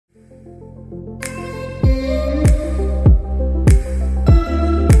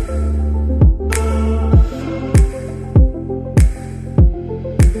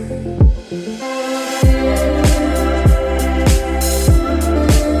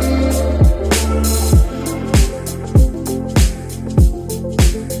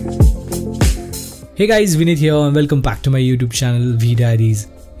Hey guys, Vinith here and welcome back to my YouTube channel V Diaries.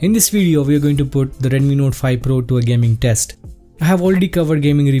 In this video, we are going to put the Redmi Note 5 Pro to a gaming test. I have already covered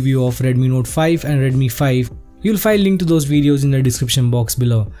gaming review of Redmi Note 5 and Redmi 5. You'll find link to those videos in the description box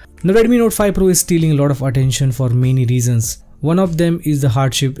below. The Redmi Note 5 Pro is stealing a lot of attention for many reasons. One of them is the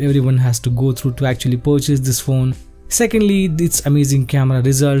hardship everyone has to go through to actually purchase this phone. Secondly, its amazing camera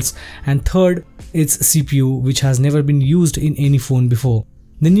results, and third, its CPU, which has never been used in any phone before.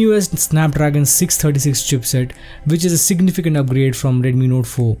 The newest Snapdragon 636 chipset, which is a significant upgrade from Redmi Note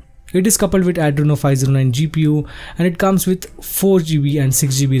 4. It is coupled with Adreno 509 GPU and it comes with 4GB and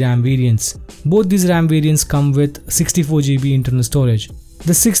 6GB RAM variants. Both these RAM variants come with 64GB internal storage.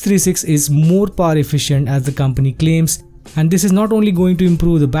 The 636 is more power efficient as the company claims, and this is not only going to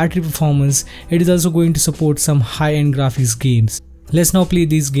improve the battery performance, it is also going to support some high-end graphics games. Let's now play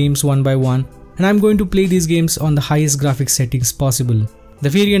these games one by one, and I'm going to play these games on the highest graphics settings possible. The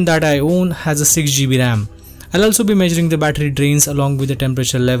variant that I own has a 6GB RAM. I'll also be measuring the battery drains along with the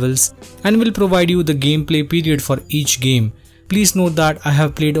temperature levels and will provide you the gameplay period for each game. Please note that I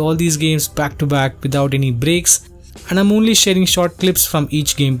have played all these games back to back without any breaks, and I'm only sharing short clips from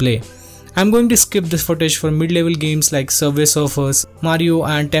each gameplay. I'm going to skip this footage for mid-level games like Subway Surfers, Mario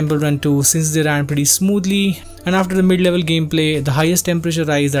and Temple Run 2 since they ran pretty smoothly, and after the mid-level gameplay, the highest temperature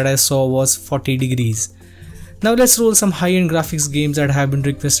rise that I saw was 40 degrees. Now let's roll some high-end graphics games that have been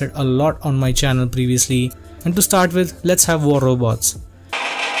requested a lot on my channel previously, and to start with, let's have War Robots.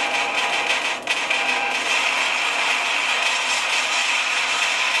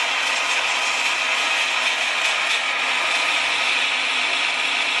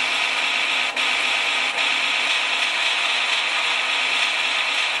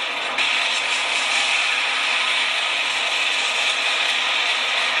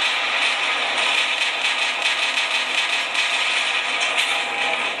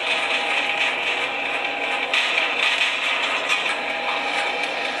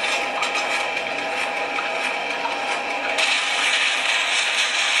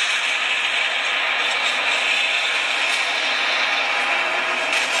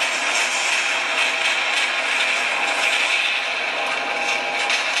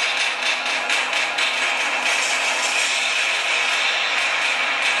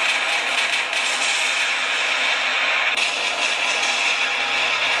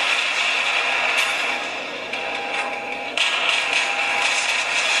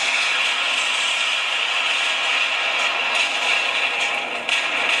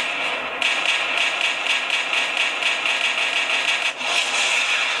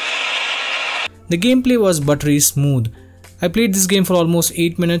 The gameplay was buttery smooth. I played this game for almost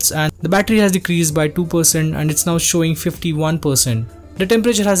 8 minutes and the battery has decreased by 2% and it's now showing 51%. The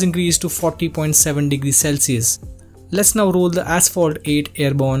temperature has increased to 40.7 degrees Celsius. Let's now roll the Asphalt 8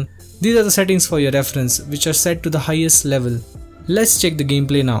 Airborne. These are the settings for your reference, which are set to the highest level. Let's check the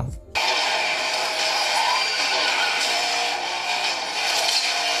gameplay now.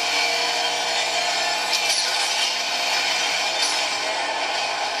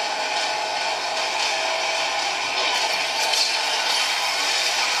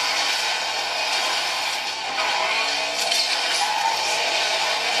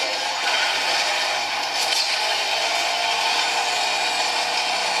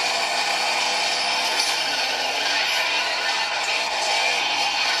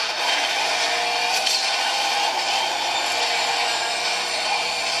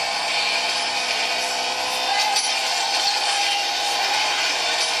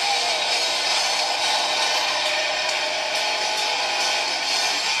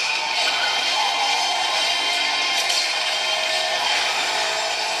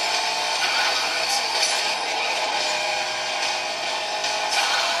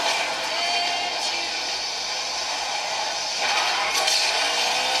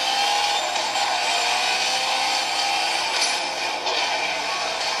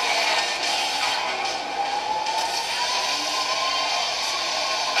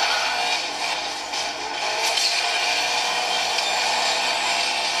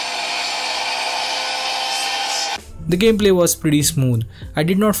 The gameplay was pretty smooth. I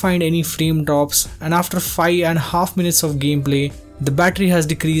did not find any frame drops, and after 5.5 minutes of gameplay, the battery has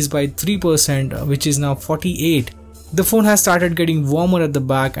decreased by 3%, which is now 48. The phone has started getting warmer at the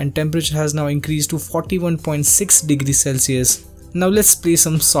back and temperature has now increased to 41.6 degrees Celsius. Now let's play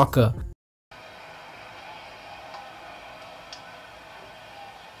some soccer.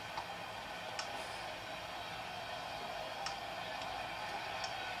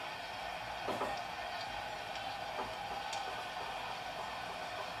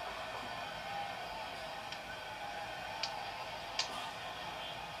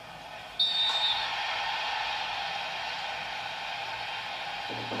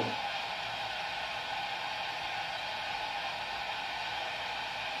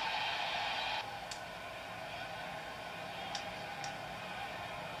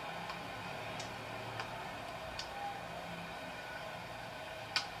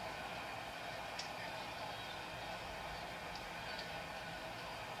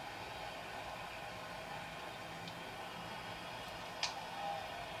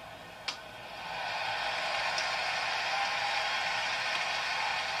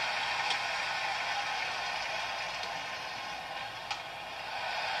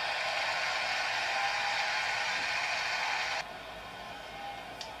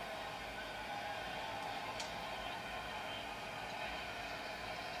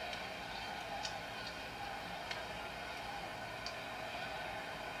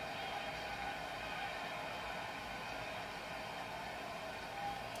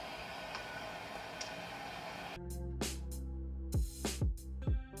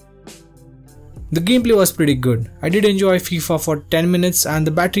 The gameplay was pretty good. I did enjoy FIFA for 10 minutes and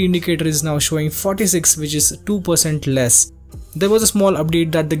the battery indicator is now showing 46, which is 2% less. There was a small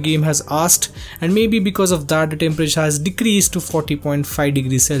update that the game has asked, and maybe because of that the temperature has decreased to 40.5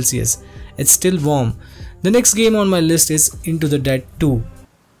 degrees Celsius. It's still warm. The next game on my list is Into the Dead 2.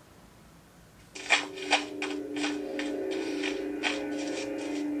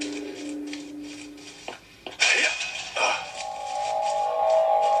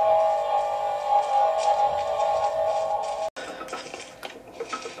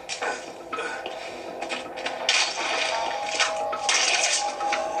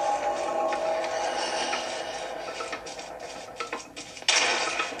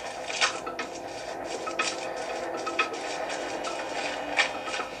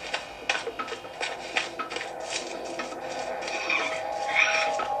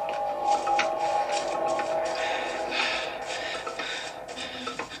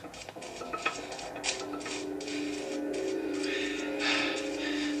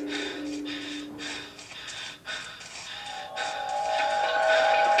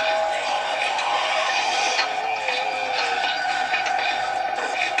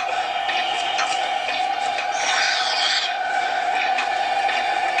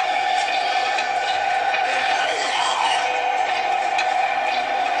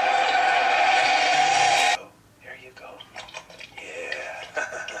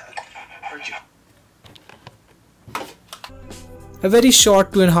 A very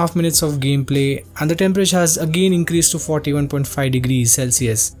short 2.5 minutes of gameplay and the temperature has again increased to 41.5 degrees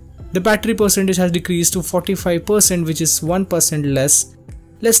Celsius. The battery percentage has decreased to 45%, which is 1% less.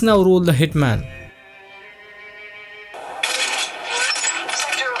 Let's now roll the Hitman.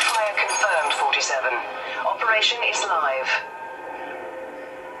 Sector of fire confirmed, 47. Operation is live.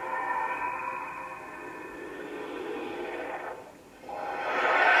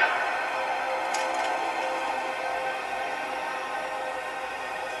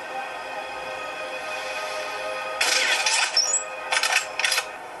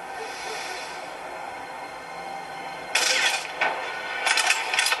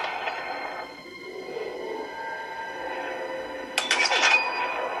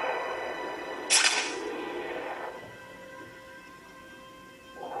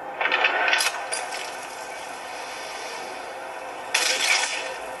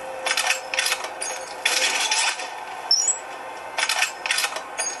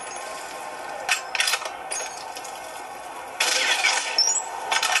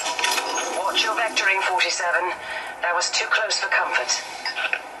 Watch your vectoring, 47. That was too close for comfort.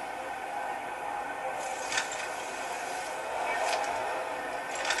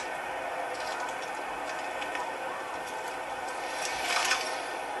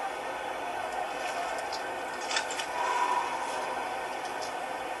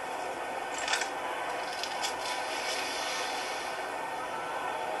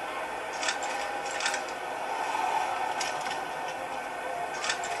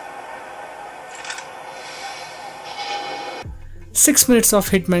 Six minutes of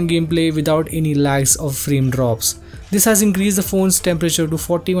Hitman gameplay without any lags or frame drops. This has increased the phone's temperature to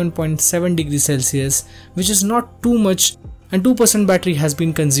 41.7 degrees Celsius, which is not too much, and 2% battery has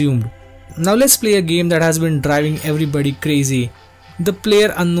been consumed. Now let's play a game that has been driving everybody crazy, the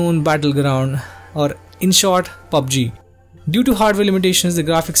PlayerUnknown Battleground, or in short PUBG. Due to hardware limitations, the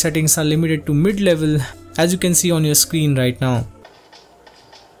graphic settings are limited to mid-level, as you can see on your screen right now.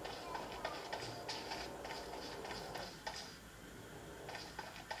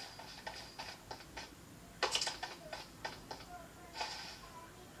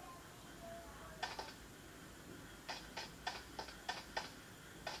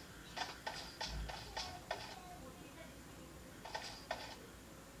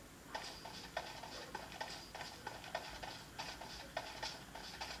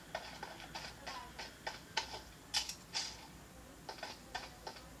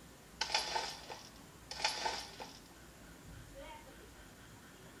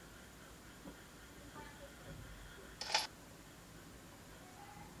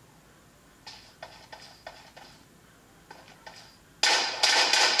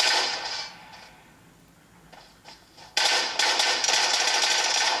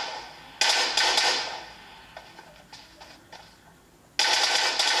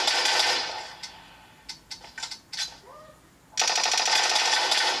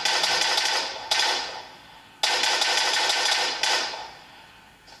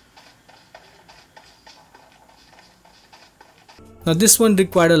 Now this one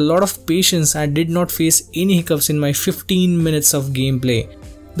required a lot of patience and did not face any hiccups in my 15 minutes of gameplay.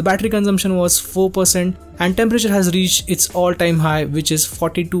 the battery consumption was 4% and temperature has reached its all-time high, which is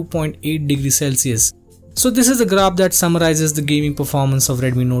 42.8 degrees Celsius. So this is a graph that summarizes the gaming performance of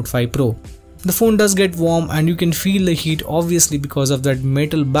Redmi Note 5 Pro. The phone does get warm and you can feel the heat obviously because of that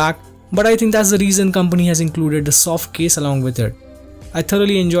metal back, but I think that's the reason company has included a soft case along with it. I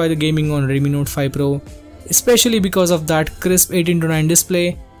thoroughly enjoy the gaming on Redmi Note 5 Pro, especially because of that crisp 18:9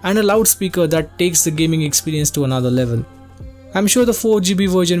 display and a loudspeaker that takes the gaming experience to another level. I'm sure the 4GB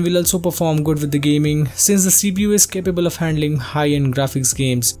version will also perform good with the gaming since the CPU is capable of handling high-end graphics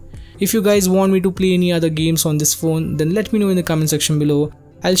games. If you guys want me to play any other games on this phone, then let me know in the comment section below.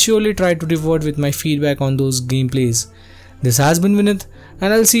 I'll surely try to revert with my feedback on those gameplays. This has been Vinith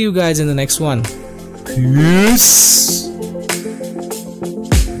and I'll see you guys in the next one. Peace!